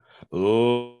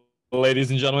Oh,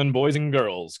 ladies and gentlemen, boys and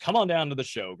girls, come on down to the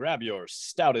show. Grab your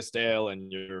stoutest ale and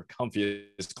your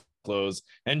comfiest clothes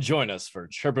and join us for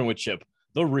Chirping with Chip,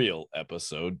 the real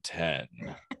episode 10.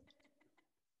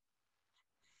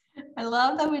 I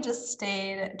love that we just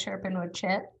stayed chirping with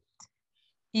Chip,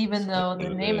 even though the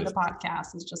name of the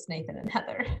podcast is just Nathan and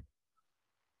Heather.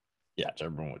 Yeah,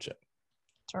 Chirping with Chip.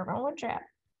 Chirping with Chip.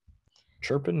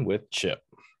 Chirping with Chip,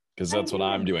 because that's what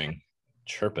I'm doing.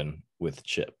 Chirping with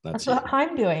Chip. That's what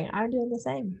I'm doing. I'm doing the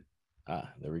same.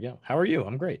 There we go. How are you?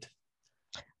 I'm great.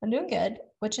 I'm doing good.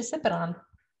 What you sipping on?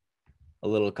 A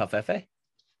little café.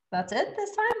 That's it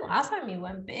this time? Last time you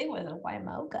went big with a white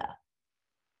mocha.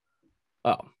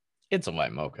 Oh, it's a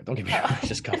white mocha. Don't get me wrong. It's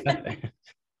just coffee.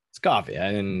 It's coffee.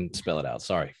 I didn't spell it out.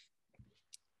 Sorry.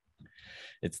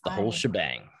 It's the whole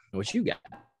shebang. What you got?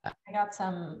 I got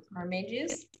some mermaid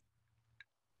juice.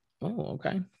 Oh,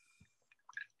 okay.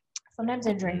 Sometimes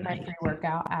I drink my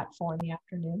pre-workout at 4 in the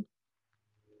afternoon.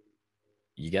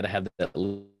 You got to have that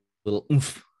little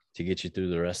oomph to get you through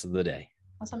the rest of the day.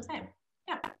 That's what I'm saying.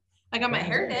 Yeah. I got my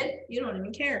hair did. You don't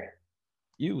even care.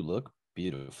 You look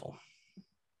beautiful.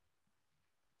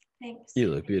 Thanks.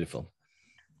 You look beautiful.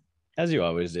 As you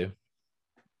always do.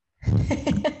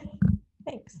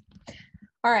 Thanks.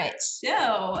 All right.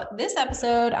 So this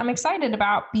episode I'm excited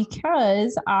about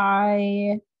because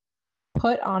I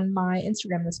put on my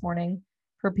Instagram this morning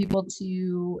for people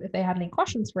to, if they had any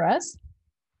questions for us,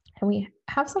 and we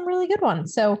have some really good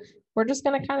ones. So we're just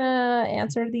going to kind of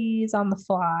answer these on the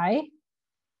fly.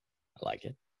 I like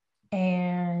it.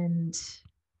 And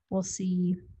we'll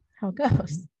see how it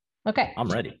goes. Okay. I'm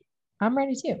ready. I'm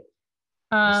ready too.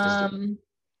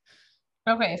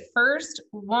 Okay, first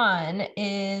one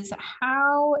is,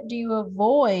 how do you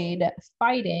avoid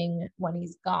fighting when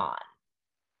he's gone?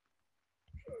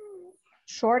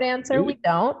 Short answer, we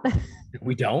don't.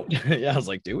 We don't? Yeah, I was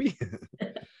like, do we?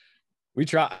 We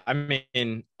try. I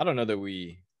mean, I don't know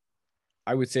that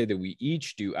I would say that we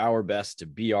each do our best to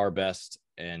be our best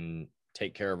and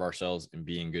take care of ourselves and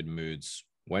be in good moods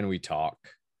when we talk,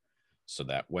 so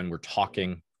that when we're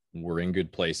talking, we're in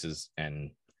good places.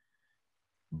 And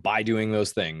by doing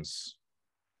those things,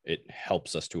 it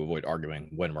helps us to avoid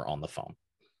arguing when we're on the phone.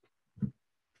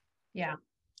 Yeah.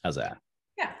 How's that?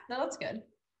 Yeah, no, that's good.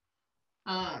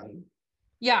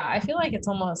 Yeah, I feel like it's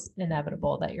almost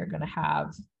inevitable that you're going to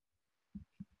have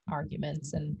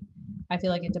arguments, and I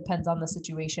feel like it depends on the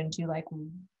situation too, like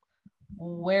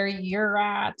where you're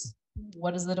at,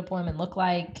 what does the deployment look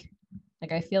like.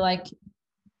 Like, I feel like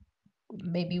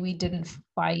maybe we didn't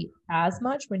fight as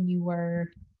much when you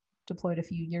were deployed a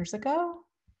few years ago.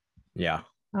 Yeah.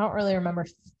 I don't really remember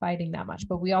fighting that much,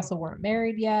 but we also weren't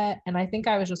married yet. And I think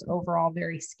I was just overall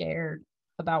very scared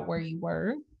about where you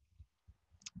were.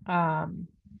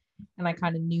 And I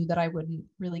kind of knew that I wouldn't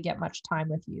really get much time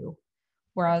with you.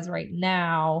 Whereas right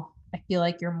now, I feel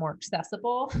like you're more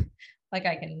accessible. Like,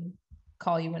 I can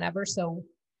call you whenever. So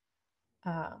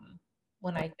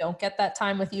when I don't get that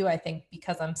time with you, I think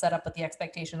because I'm set up with the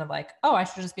expectation of like, oh, I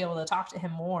should just be able to talk to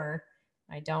him more.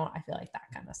 I don't. I feel like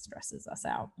that kind of stresses us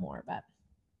out more. But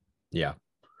yeah,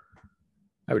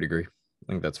 I would agree. I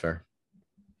think that's fair.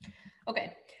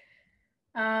 Okay.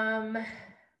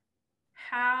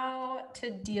 How to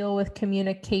deal with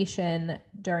communication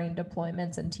during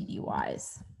deployments and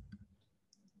TDYs?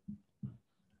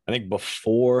 I think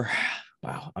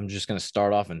I'm just going to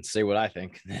start off and say what I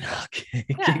think, and then I'll kick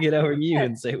it over to you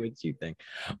and say what you think.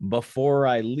 Before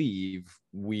I leave,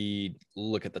 we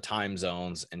look at the time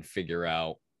zones and figure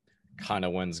out kind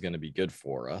of when's going to be good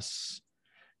for us.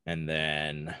 And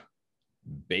then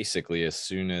basically, as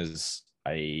soon as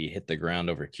I hit the ground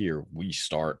over here, we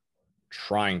start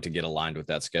trying to get aligned with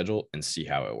that schedule and see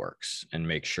how it works and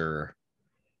make sure.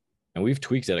 And we've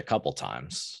tweaked it a couple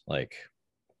times, like,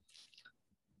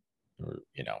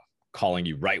 calling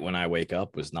you right when I wake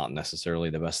up was not necessarily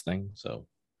the best thing. So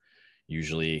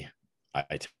usually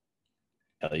I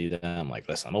tell you that I'm like,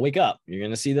 listen, I'm gonna wake up. You're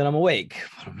going to see that I'm awake,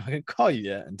 but I'm not going to call you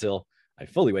yet until I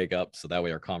fully wake up. So that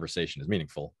way our conversation is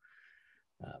meaningful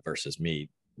versus me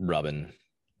rubbing,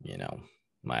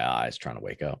 my eyes trying to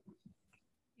wake up.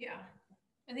 Yeah.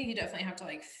 I think you definitely have to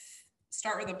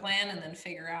start with a plan and then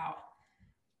figure out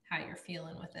how you're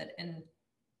feeling with it and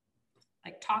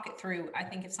talk it through. I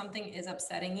think if something is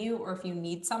upsetting you or if you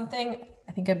need something,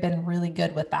 I think I've been really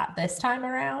good with that this time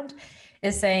around,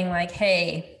 is saying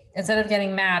hey, instead of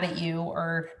getting mad at you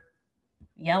or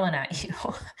yelling at you,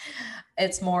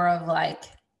 it's more of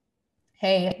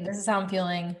hey, this is how I'm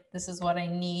feeling. This is what I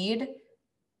need.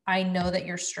 I know that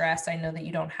you're stressed. I know that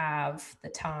you don't have the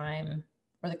time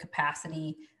or the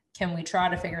capacity. can we try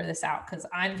to figure this out? Because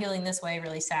I'm feeling this way,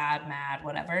 really sad, mad,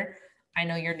 whatever. I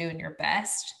know you're doing your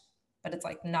best, but it's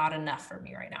like not enough for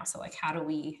me right now. So like, how do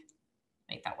we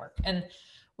make that work? And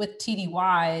with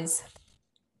TDYs,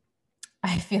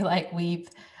 I feel like we've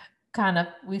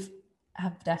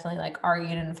have definitely like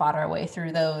argued and fought our way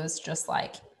through those. Just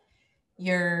like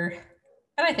and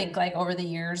I think like over the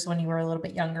years when you were a little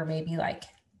bit younger, maybe like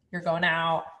you're going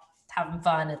out, having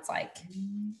fun. It's like,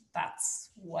 that's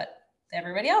what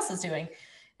everybody else is doing.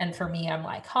 And for me, I'm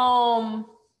like home,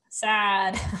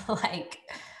 sad, like,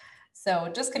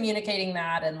 so just communicating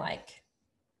that and like,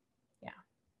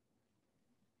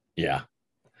 yeah.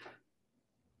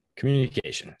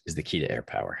 Communication is the key to air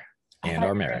power and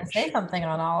our marriage. Say something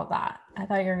on all of that. I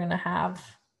thought you were going to have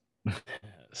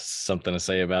something to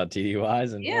say about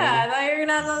TDYs. And I thought you were going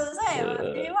to have something to say about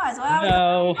TDYs.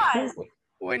 Well, no,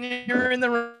 when you're in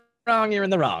the wrong, you're in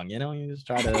the wrong. You know, you just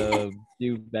try to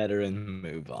do better and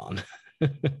move on.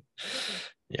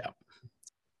 Yeah.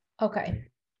 Okay.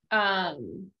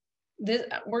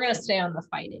 We're going to stay on the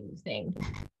fighting thing.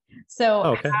 So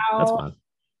okay, that's fine.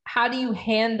 How do you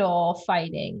handle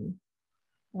fighting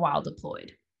while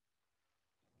deployed?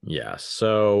 Yeah,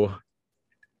 so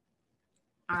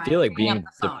I feel like being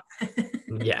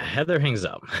yeah, Heather hangs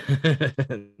up.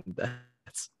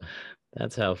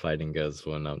 That's how fighting goes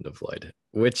when I'm deployed,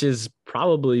 which is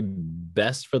probably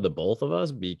best for the both of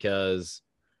us, because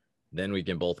then we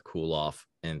can both cool off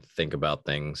and think about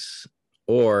things,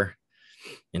 or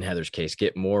in Heather's case,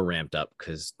 get more ramped up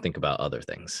because think about other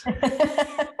things.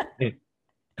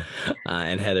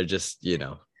 And Heather just,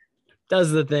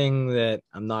 does the thing that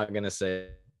I'm not going to say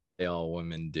all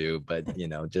women do, but,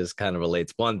 just kind of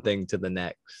relates one thing to the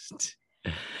next.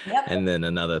 Yep. And then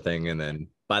another thing. And then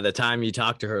by the time you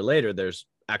talk to her later, there's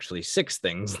actually 6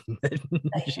 things that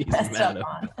she's mad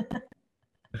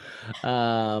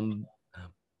about.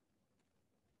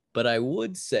 But I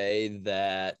would say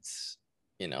that,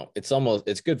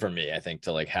 it's good for me, I think,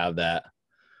 to like have that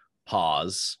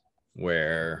pause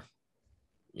where,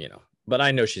 but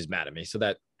I know she's mad at me, so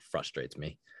that frustrates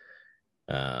me.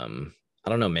 I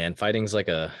don't know, man. Fighting's like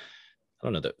I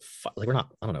don't know that we're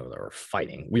not, I don't know that we're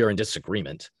fighting. We are in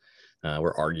disagreement.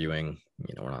 We're arguing,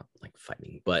 we're not like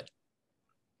fighting, but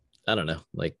I don't know.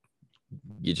 Like,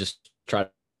 you just try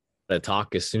to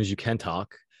talk as soon as you can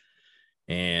talk.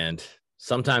 And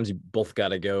sometimes you both got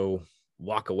to go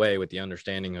walk away with the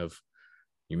understanding of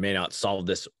you may not solve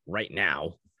this right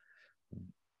now.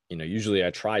 Usually I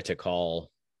try to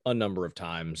call a number of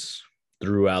times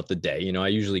throughout the day. I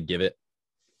usually give it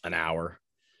an hour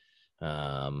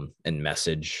and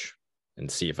message and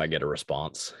see if I get a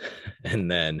response. And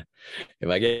then if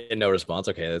I get no response,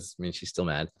 okay, that means she's still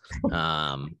mad.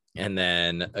 And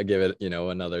then I give it,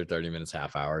 another 30 minutes,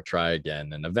 half hour, try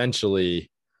again. And eventually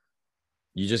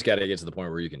you just got to get to the point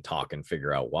where you can talk and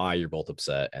figure out why you're both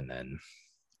upset. And then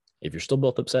if you're still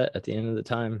both upset at the end of the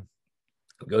time,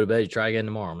 go to bed, you try again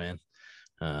tomorrow, man.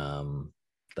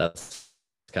 That's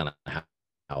kind of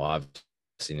how I've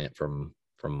seen it from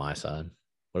my side.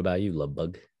 What about you, love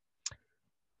bug?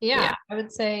 Yeah, I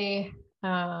would say,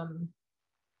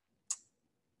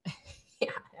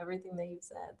 everything that you've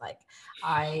said. Like,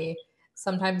 I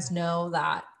sometimes know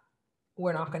that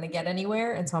we're not going to get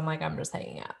anywhere. And so I'm like, I'm just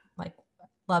hanging out. Like,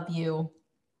 love you.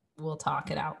 We'll talk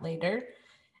it out later.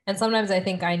 And sometimes I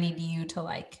think I need you to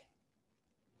like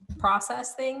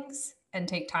process things and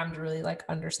take time to really like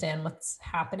understand what's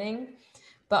happening.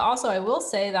 But also I will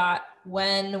say that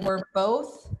when we're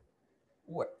both,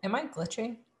 am I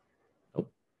glitching?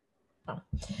 Nope. No.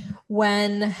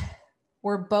 When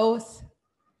we're both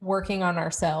working on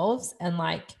ourselves and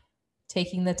like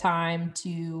taking the time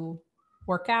to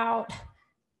work out,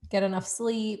 get enough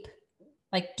sleep,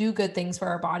 like do good things for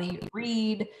our body,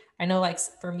 read. I know like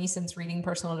for me, since reading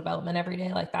personal development every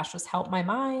day, like that's just helped my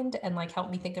mind and like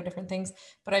helped me think of different things.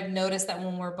 But I've noticed that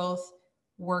when we're both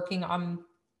working on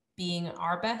being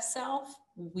our best self,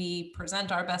 we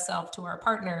present our best self to our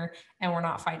partner and we're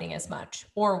not fighting as much,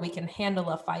 or we can handle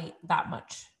a fight that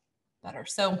much better.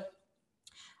 So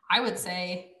I would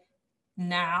say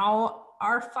now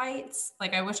our fights,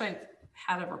 like I wish I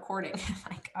had a recording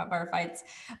like of our fights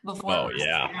before. Oh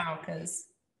yeah. Now, because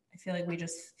I feel like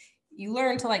you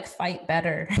learn to like fight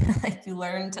better. Like you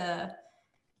learn to,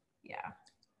 yeah.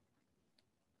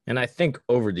 And I think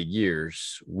over the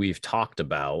years we've talked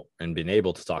about and been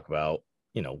able to talk about,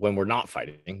 when we're not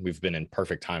fighting, we've been in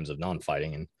perfect times of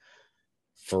non-fighting. And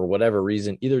for whatever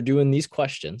reason, either doing these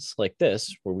questions like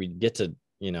this, where we get to,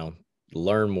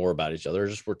 learn more about each other, or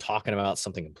just we're talking about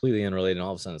something completely unrelated. And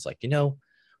all of a sudden it's like,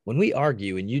 when we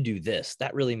argue and you do this,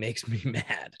 that really makes me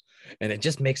mad. And it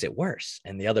just makes it worse.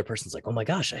 And the other person's like, oh my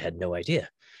gosh, I had no idea.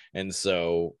 And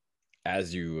so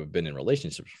as you have been in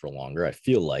relationships for longer, I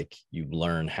feel like you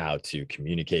learn how to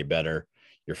communicate better.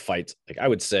 Your fights, like I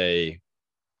would say,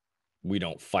 we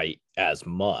don't fight as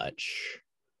much.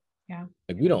 Yeah.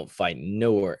 Like we don't fight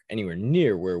anywhere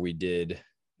near where we did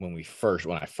when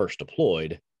I first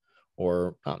deployed,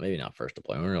 or maybe not first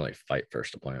deployment. We didn't really fight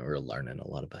first deployment. We were learning a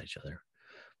lot about each other.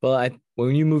 But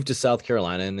when you moved to South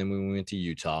Carolina and then when we went to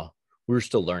Utah, we were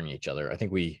still learning each other. I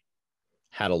think we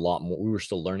had a lot more. We were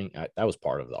still learning. That was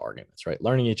part of the arguments, right?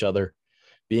 Learning each other,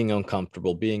 being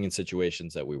uncomfortable, being in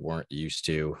situations that we weren't used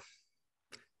to,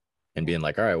 and being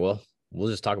like, all right, well, we'll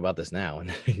just talk about this now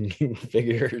and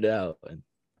figure it out. And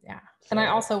yeah. And I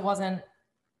also wasn't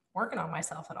working on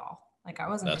myself at all. Like I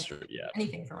wasn't that's true. Yeah.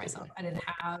 anything for myself. I didn't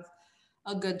have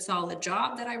a good solid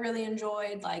job that I really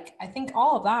enjoyed. Like I think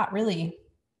all of that really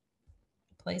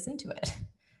plays into it.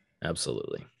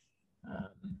 Absolutely.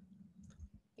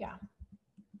 Yeah.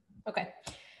 Okay.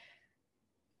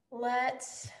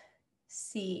 Let's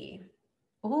see.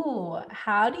 Ooh,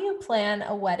 how do you plan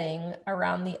a wedding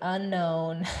around the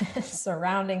unknown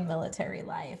surrounding military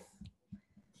life?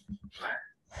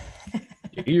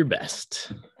 Do your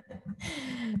best.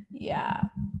 Yeah,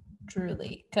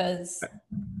 truly. Because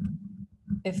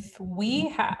if you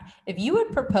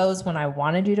had proposed when I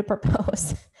wanted you to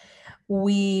propose,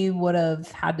 we would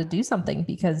have had to do something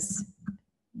because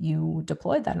you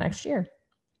deployed that next year.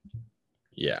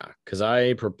 Yeah, because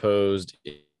I proposed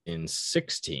in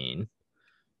 16,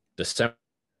 December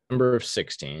of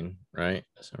 16, right?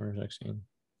 December of 16.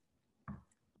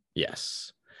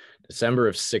 Yes, December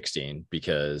of 16,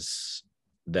 because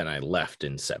then I left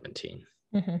in 17.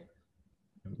 Mm-hmm.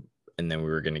 And then we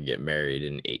were going to get married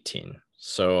in 18.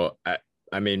 So,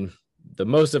 I mean, the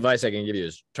most advice I can give you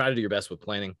is try to do your best with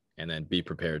planning and then be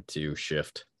prepared to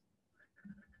shift.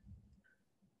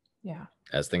 Yeah.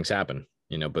 As things happen,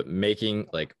 but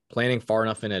planning far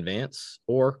enough in advance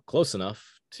or close enough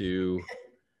to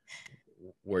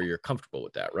where you're comfortable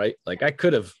with that, right? Like I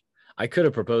could have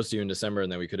proposed to you in December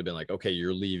and then we could have been like, okay,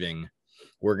 you're leaving.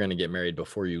 We're going to get married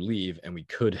before you leave. And we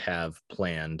could have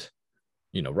planned,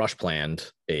 rush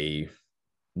planned a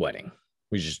wedding.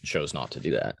 We just chose not to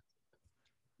do that.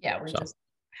 Yeah. We just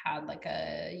had like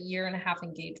a 1.5 year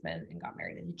engagement and got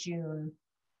married in June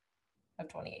of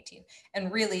 2018.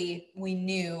 And really we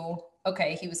knew,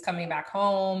 okay, he was coming back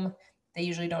home. They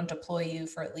usually don't deploy you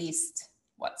for at least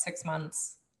 6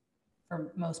 months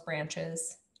for most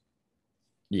branches.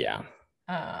 Yeah.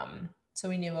 So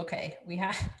we knew, okay, we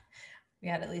had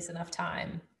at least enough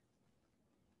time.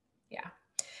 Yeah.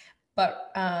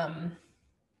 But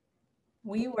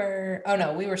we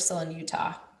were still in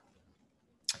Utah.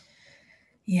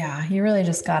 Yeah, you really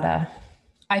just gotta,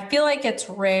 I feel like it's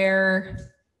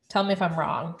rare, tell me if I'm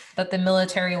wrong, that the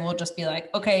military will just be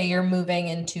like, okay, you're moving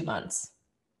in 2 months.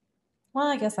 Well,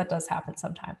 I guess that does happen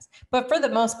sometimes. But for the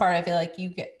most part, I feel like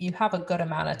you have a good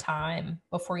amount of time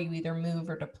before you either move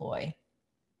or deploy.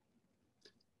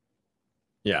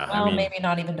 Yeah. Well, maybe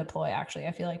not even deploy, actually.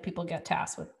 I feel like people get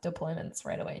tasked with deployments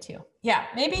right away too. Yeah,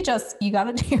 maybe just you got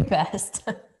to do your best.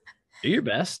 Do your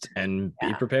best and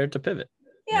be prepared to pivot.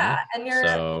 Yeah, and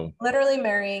you're literally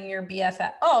marrying your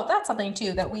BFF. Oh, that's something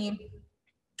too that we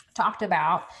talked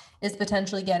about is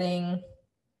potentially getting,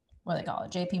 what do they call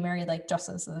it, JP married, like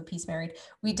Justice of the Peace married.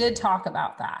 We did talk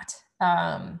about that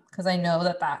because I know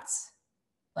that that's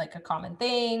like a common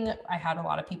thing. I had a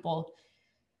lot of people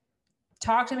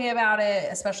talk to me about it,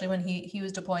 especially when he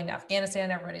was deploying to Afghanistan.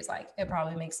 Everybody's like, it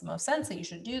probably makes the most sense that you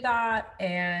should do that.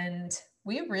 And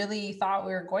we really thought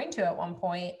we were going to at one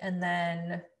point, and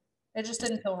then it just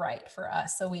didn't feel right for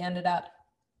us. So we ended up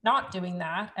not doing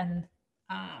that and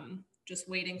just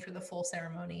waiting for the full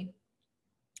ceremony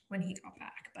when he got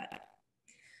back. But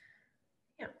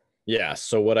yeah.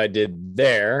 So what I did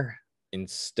there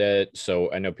instead,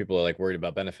 so I know people are like worried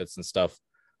about benefits and stuff.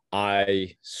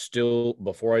 I still,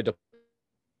 before I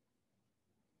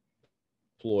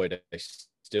deployed, I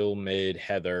still made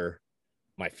Heather,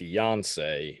 my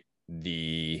fiance,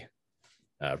 the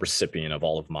recipient of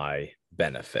all of my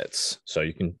benefits. So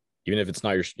you can, even if it's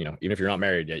not your, even if you're not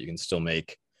married yet, you can still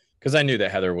make, because I knew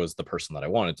that Heather was the person that I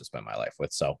wanted to spend my life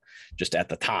with. So just at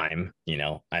the time,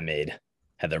 I made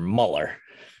Heather Muller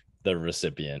the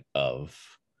recipient of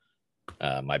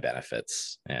my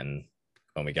benefits. And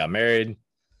when we got married,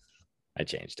 I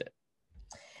changed it.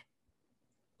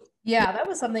 Yeah, that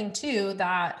was something too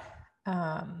that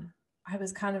I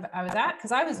was at,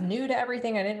 because I was new to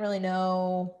everything. I didn't really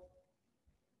know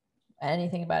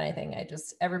anything about anything.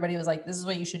 Everybody was like, this is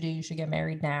what you should do. You should get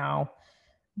married now.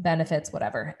 benefits,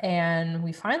 whatever. And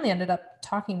we finally ended up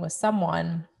talking with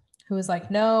someone who was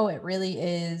like, no, it really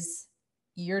is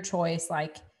your choice.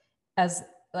 Like, as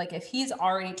like, if he's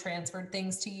already transferred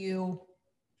things to you,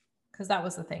 because that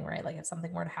was the thing, right? Like, if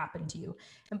something were to happen to you.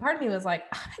 And part of me was like,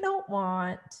 I don't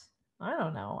want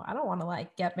to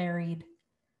like get married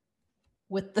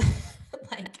with the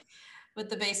like with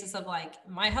the basis of like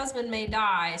my husband may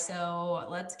die, so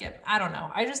I don't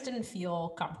know. I just didn't feel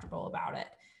comfortable about it.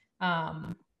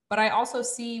 But I also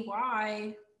see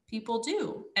why people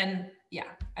do. And yeah,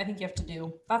 I think you have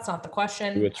to that's not the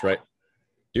question. Do what's right.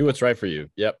 Do what's right for you.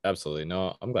 Yep, absolutely.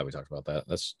 No, I'm glad we talked about that.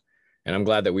 And I'm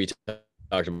glad that we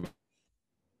talked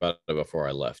about it before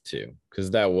I left too,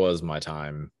 because that was my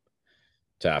time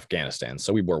to Afghanistan.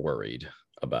 So we were worried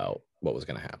about what was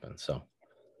going to happen. So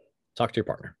talk to your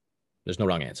partner. There's no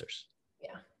wrong answers.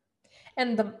 Yeah.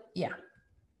 And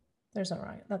there's no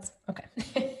wrong. That's okay.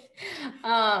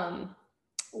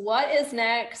 What is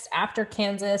next after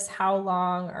Kansas? How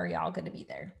long are y'all going to be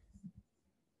there?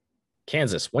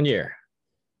 Kansas, 1 year.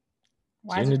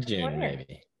 Why June to June,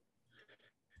 maybe.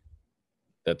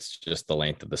 That's just the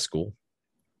length of the school,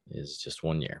 is just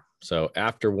 1 year. So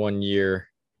after 1 year,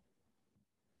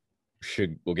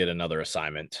 we'll get another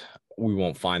assignment. We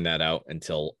won't find that out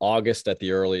until August at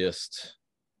the earliest,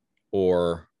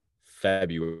 or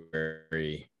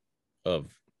February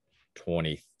of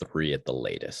 23 at the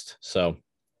latest. So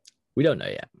we don't know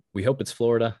yet. We hope it's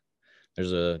Florida.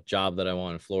 There's a job that I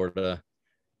want in Florida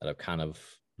that I've kind of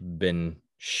been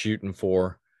shooting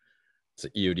for. It's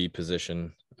an EOD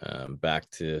position, back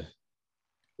to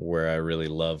where I really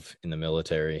love in the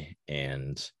military.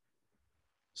 And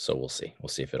so we'll see. We'll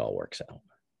see if it all works out.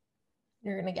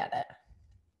 You're going to get it.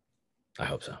 I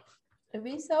hope so. It'd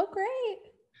be so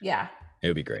great. Yeah. It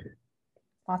would be great.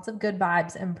 Lots of good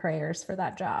vibes and prayers for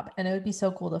that job. And it would be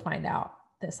so cool to find out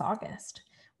this August.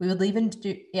 We would leave in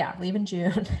June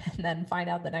and then find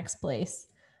out the next place.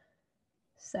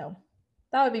 So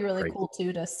that would be really cool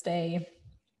too, to stay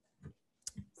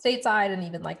stateside and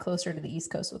even like closer to the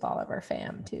East Coast with all of our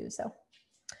fam too. So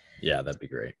yeah, that'd be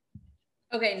great.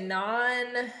 Okay,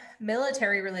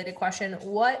 non-military related question.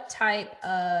 What type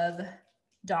of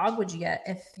dog would you get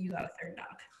if you got a third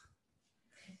dog?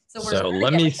 So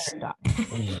let me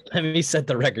set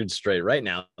the record straight right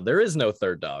now. There is no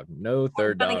third dog. No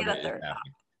third dog.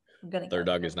 Third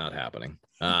dog is not happening.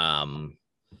 But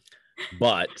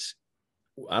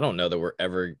I don't know that we're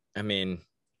ever. I mean,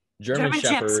 German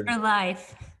Shepherd for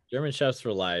life. German Shepherds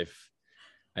for life.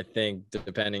 I think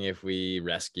depending if we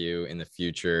rescue in the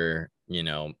future,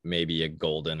 maybe a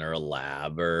golden or a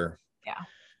lab or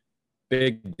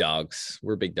big dogs.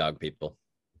 We're big dog people.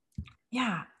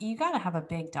 Yeah, you got to have a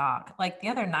big dog. Like the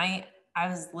other night, I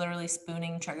was literally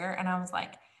spooning Trigger and I was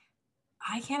like,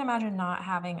 I can't imagine not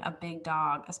having a big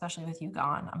dog, especially with you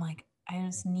gone. I'm like, I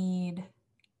just need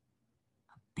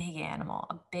a big animal,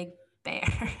 a big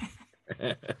bear.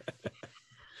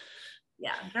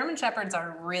 Yeah, German Shepherds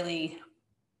are really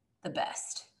the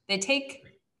best. They take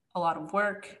a lot of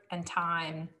work and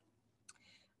time,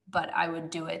 but I would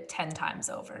do it 10 times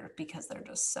over because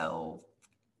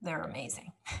they're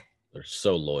amazing. They're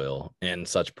so loyal and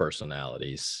such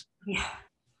personalities. Yeah.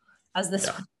 As this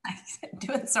one,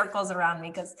 doing circles around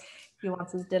me because he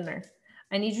wants his dinner.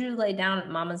 I need you to lay down.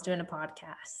 Mama's doing a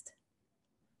podcast.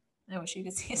 I wish you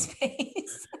could see his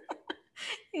face.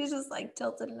 He's just like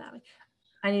tilted and at me.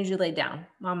 I need you to lay down.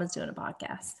 Mama's doing a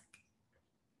podcast.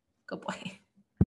 Good boy.